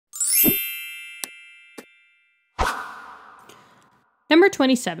Number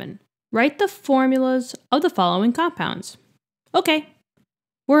 27. Write the formulas of the following compounds. Okay,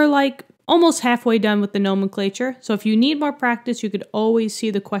 we're like almost halfway done with the nomenclature, so if you need more practice, you could always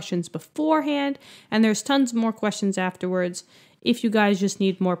see the questions beforehand, and there's tons more questions afterwards if you guys just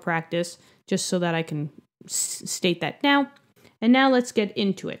need more practice, just so that I can state that now. And now let's get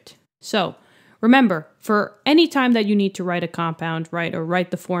into it. So remember, for any time that you need to write a compound, right, or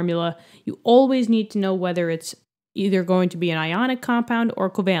write the formula, you always need to know whether it's either going to be an ionic compound or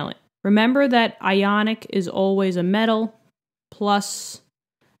covalent. Remember that ionic is always a metal plus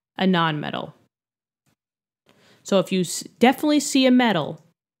a nonmetal. So if you definitely see a metal,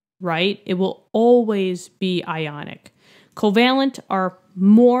 right, it will always be ionic. Covalent are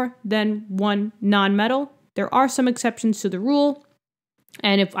more than one nonmetal. There are some exceptions to the rule,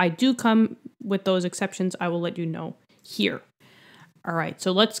 and if I do come with those exceptions, I will let you know here. All right,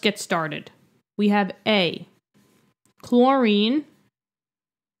 so let's get started. We have A, chlorine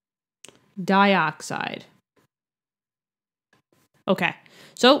dioxide. Okay,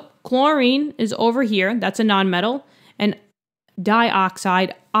 so chlorine is over here, that's a nonmetal, and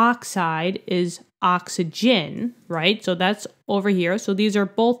dioxide, oxide is oxygen, right? So that's over here. So these are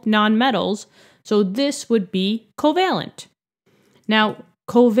both nonmetals, so this would be covalent. Now,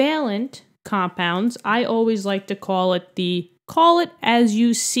 covalent compounds, I always like to call it the call it as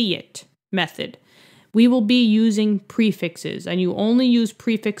you see it method. We will be using prefixes, and you only use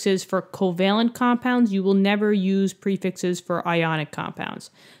prefixes for covalent compounds. You will never use prefixes for ionic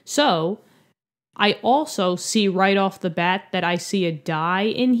compounds. So I also see right off the bat that I see a di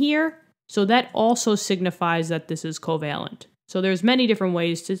in here. So that also signifies that this is covalent. So there's many different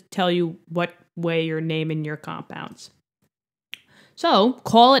ways to tell you what way you're naming your compounds. So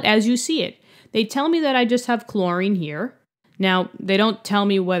call it as you see it. They tell me that I just have chlorine here. Now, they don't tell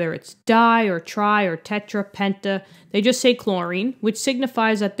me whether it's di or tri or tetra, penta. They just say chlorine, which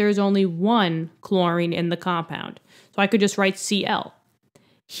signifies that there's only one chlorine in the compound. So I could just write Cl.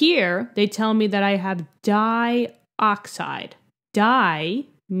 Here, they tell me that I have dioxide. Di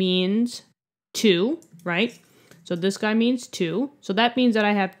means two, right? So this guy means two. So that means that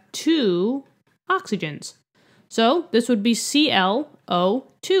I have two oxygens. So this would be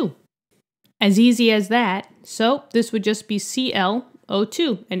ClO2. As easy as that. So this would just be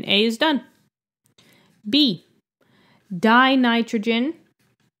ClO2, and A is done. B, dinitrogen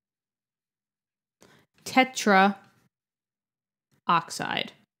tetraoxide.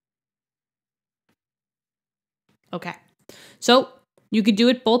 Okay, so you could do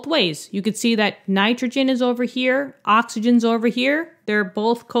it both ways. You could see that nitrogen is over here, oxygen's over here. They're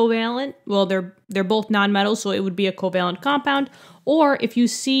both covalent. Well, they're both nonmetals, so it would be a covalent compound. Or if you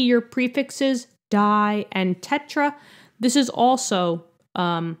see your prefixes di and tetra, this is also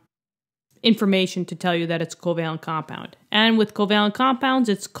information to tell you that it's a covalent compound. And with covalent compounds,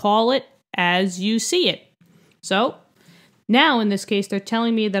 it's call it as you see it. So now in this case, they're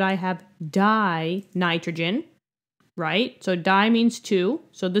telling me that I have dinitrogen, right? So di means two.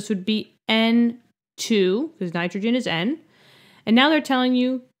 So this would be N2 because nitrogen is N. And now they're telling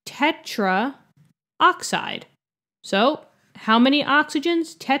you tetraoxide. So how many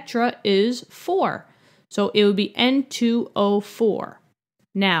oxygens? Tetra is 4. So it would be N2O4.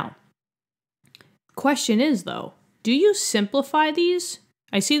 Now, question is though, do you simplify these?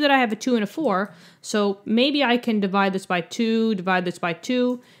 I see that I have a 2 and a 4, so maybe I can divide this by 2, divide this by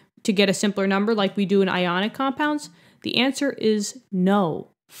 2 to get a simpler number like we do in ionic compounds. The answer is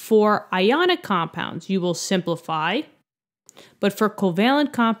no. For ionic compounds, you will simplify, but for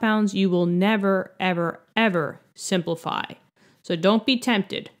covalent compounds, you will never, ever, ever simplify. So don't be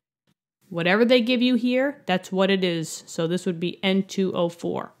tempted. Whatever they give you here, that's what it is. So this would be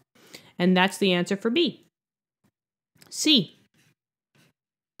N2O4. And that's the answer for B. C,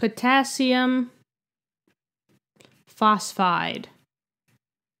 potassium phosphide.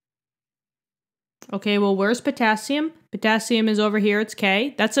 Okay, well, where's potassium? Potassium is over here, it's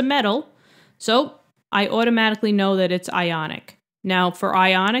K. That's a metal. So I automatically know that it's ionic. Now, for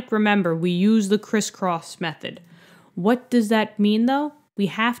ionic, remember, we use the crisscross method. What does that mean, though? We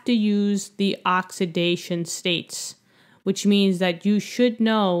have to use the oxidation states, which means that you should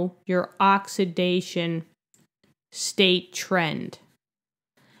know your oxidation state trend.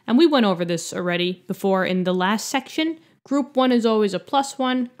 And we went over this already before in the last section. Group 1 is always a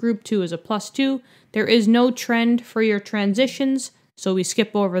 +1, Group 2 is a +2. There is no trend for your transitions, so we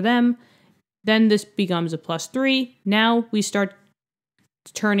skip over them. Then this becomes a +3. Now we start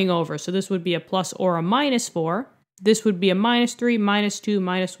turning over. So this would be a plus or a -4. This would be a -3, -2,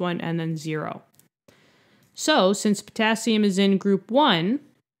 -1, and then 0. So since potassium is in group 1,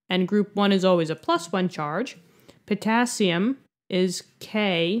 and group 1 is always a +1 charge, potassium is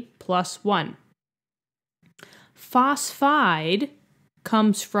K plus 1. Phosphide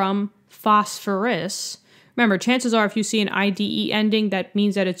comes from phosphorus. Remember, chances are if you see an IDE ending, that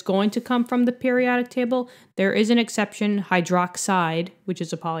means that it's going to come from the periodic table. There is an exception, hydroxide, which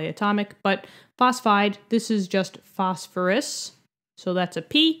is a polyatomic, but phosphide, this is just phosphorus. So that's a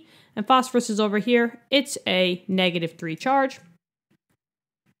P, and phosphorus is over here. It's a -3 charge.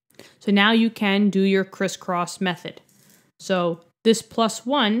 So now you can do your crisscross method. So this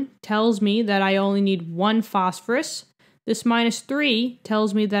 +1 tells me that I only need 1 phosphorus. This -3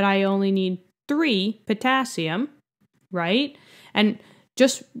 tells me that I only need 3 potassium, right? And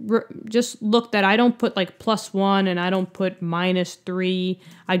just look that I don't put like +1 and I don't put -3.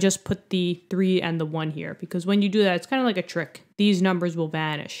 I just put the 3 and the 1 here, because when you do that, it's kind of like a trick. These numbers will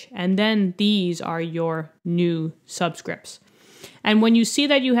vanish, and then these are your new subscripts. And when you see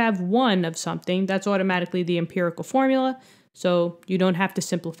that you have 1 of something, that's automatically the empirical formula, so you don't have to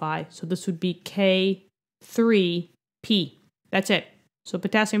simplify. So this would be K3P. That's it. So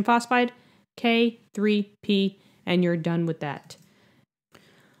potassium phosphide, K3P, and you're done with that.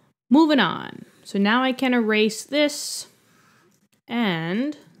 Moving on. So now I can erase this,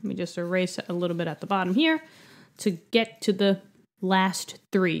 and let me just erase it a little bit at the bottom here to get to the last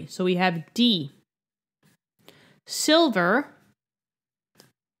 3. So we have D. Silver,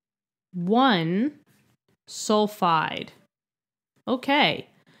 1 sulfide. Okay.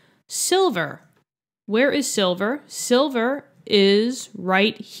 Silver. Where is silver? Silver is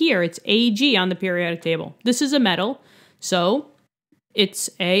right here. It's Ag on the periodic table. This is a metal, so it's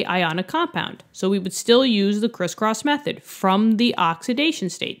a ionic compound. So we would still use the crisscross method from the oxidation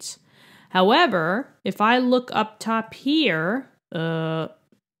states. However, if I look up top here,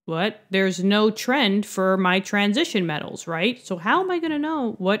 there's no trend for my transition metals, right? So how am I going to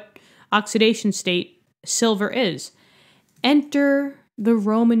know what oxidation state silver is? Enter the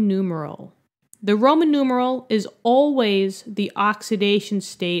Roman numeral. The Roman numeral is always the oxidation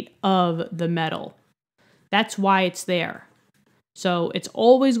state of the metal. That's why it's there. So it's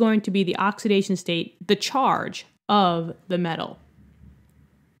always going to be the oxidation state, the charge of the metal.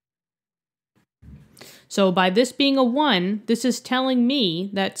 So by this being a 1, this is telling me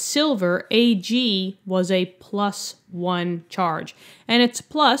that silver, Ag, was a +1 charge. And it's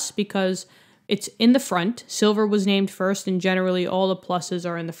plus because it's in the front. Silver was named first, and generally all the pluses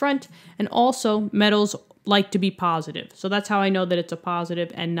are in the front. And also, metals like to be positive. So that's how I know that it's a positive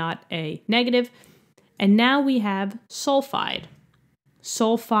and not a negative. And now we have sulfide.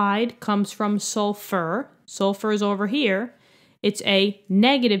 Sulfide comes from sulfur. Sulfur is over here. It's a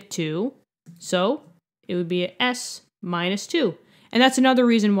 -2, so it would be a S -2. And that's another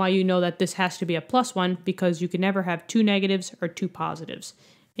reason why you know that this has to be a +1, because you can never have 2 negatives or 2 positives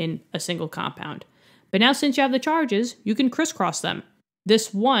in a single compound. But now since you have the charges, you can crisscross them.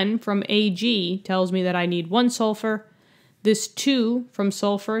 This 1 from Ag tells me that I need 1 sulfur. This 2 from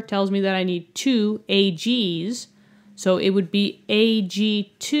sulfur tells me that I need 2 Ags. So it would be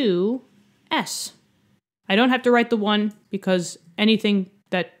Ag2S. I don't have to write the 1 because anything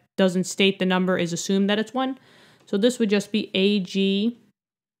that doesn't state the number is assumed that it's 1. So this would just be Ag2S.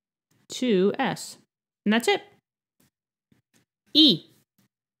 And that's it. E.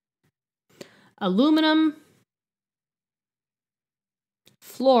 Aluminum,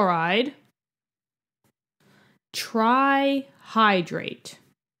 fluoride, trihydrate.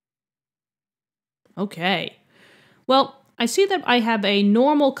 Okay. Well, I see that I have a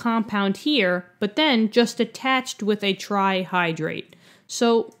normal compound here, but then just attached with a trihydrate.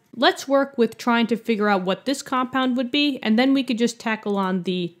 So let's work with trying to figure out what this compound would be, and then we could just tackle on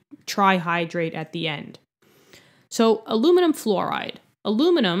the trihydrate at the end. So aluminum fluoride.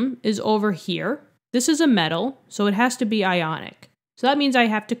 Aluminum is over here. This is a metal, so it has to be ionic. So that means I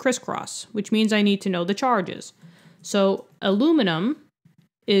have to crisscross, which means I need to know the charges. So aluminum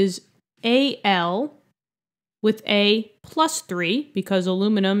is Al with a +3, because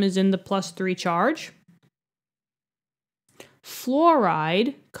aluminum is in the +3 charge.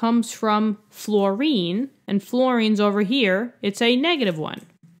 Fluoride comes from fluorine, and fluorine's over here. It's a -1.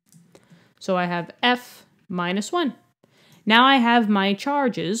 So I have F -1. Now I have my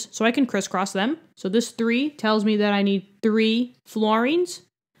charges, so I can crisscross them. So this 3 tells me that I need 3 fluorines.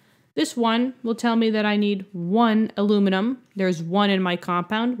 This 1 will tell me that I need 1 aluminum. There's 1 in my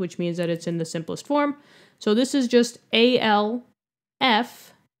compound, which means that it's in the simplest form. So this is just AlF3.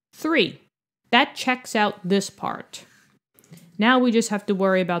 That checks out this part. Now we just have to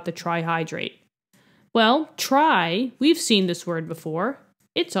worry about the trihydrate. Well, tri, we've seen this word before.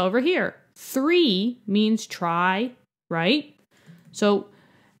 It's over here. 3 means tri, right? So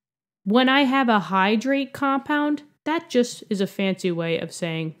when I have a hydrate compound, that just is a fancy way of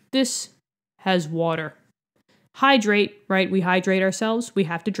saying this has water. Hydrate, right? We hydrate ourselves. We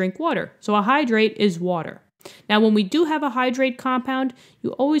have to drink water. So a hydrate is water. Now, when we do have a hydrate compound,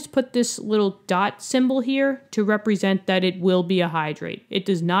 you always put this little dot symbol here to represent that it will be a hydrate. It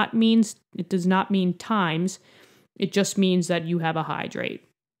does not mean times. It just means that you have a hydrate.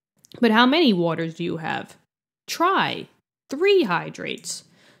 But how many waters do you have? Try 3 hydrates.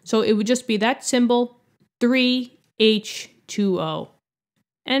 So it would just be that symbol, 3H2O.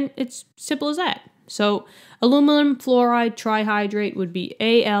 And it's simple as that. So aluminum fluoride trihydrate would be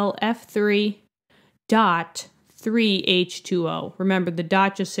Al F3.3H2O. Remember, the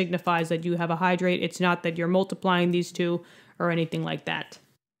dot just signifies that you have a hydrate. It's not that you're multiplying these two or anything like that.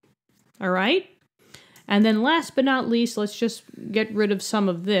 All right? And then last but not least, let's just get rid of some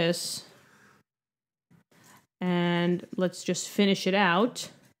of this. And let's just finish it out.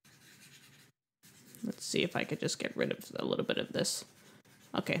 Let's see if I could just get rid of a little bit of this.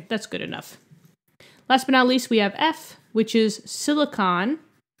 Okay, that's good enough. Last but not least, we have F, which is silicon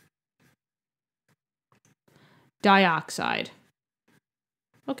dioxide.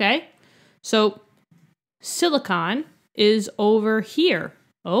 Okay, so silicon is over here.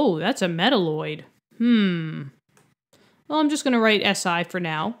 Oh, that's a metalloid. Well, I'm just going to write Si for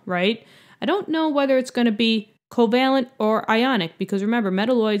now, right? I don't know whether it's going to be covalent or ionic, because remember,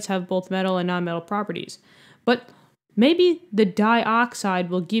 metalloids have both metal and nonmetal properties. But maybe the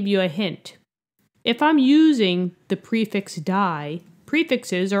dioxide will give you a hint. If I'm using the prefix di,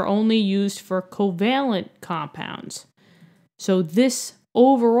 prefixes are only used for covalent compounds. So this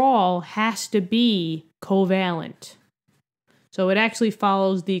overall has to be covalent. So it actually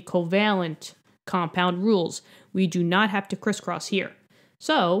follows the covalent compound rules. We do not have to crisscross here.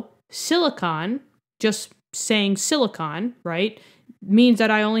 So silicon, just saying silicon, right, means that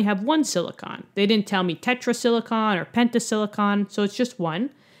I only have one silicon. They didn't tell me tetrasilicon or pentasilicon, so it's just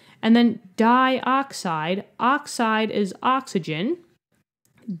one. And then dioxide, oxide is oxygen.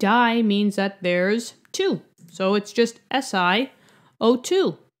 Di means that there's 2. So it's just SiO2.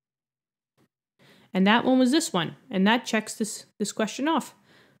 And that one was this one. And that checks this question off.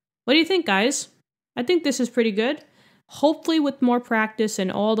 What do you think, guys? I think this is pretty good. Hopefully with more practice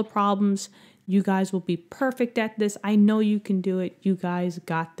and all the problems, you guys will be perfect at this. I know you can do it. You guys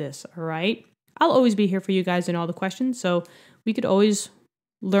got this, all right? I'll always be here for you guys in all the questions, so we could always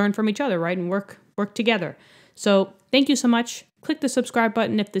learn from each other, right? And work together. So thank you so much. Click the subscribe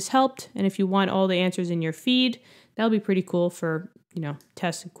button if this helped. And if you want all the answers in your feed, that'll be pretty cool for,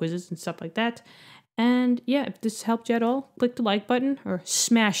 tests and quizzes and stuff like that. And yeah, if this helped you at all, click the like button, or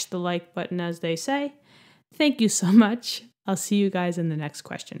smash the like button as they say. Thank you so much. I'll see you guys in the next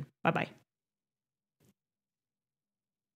question. Bye-bye.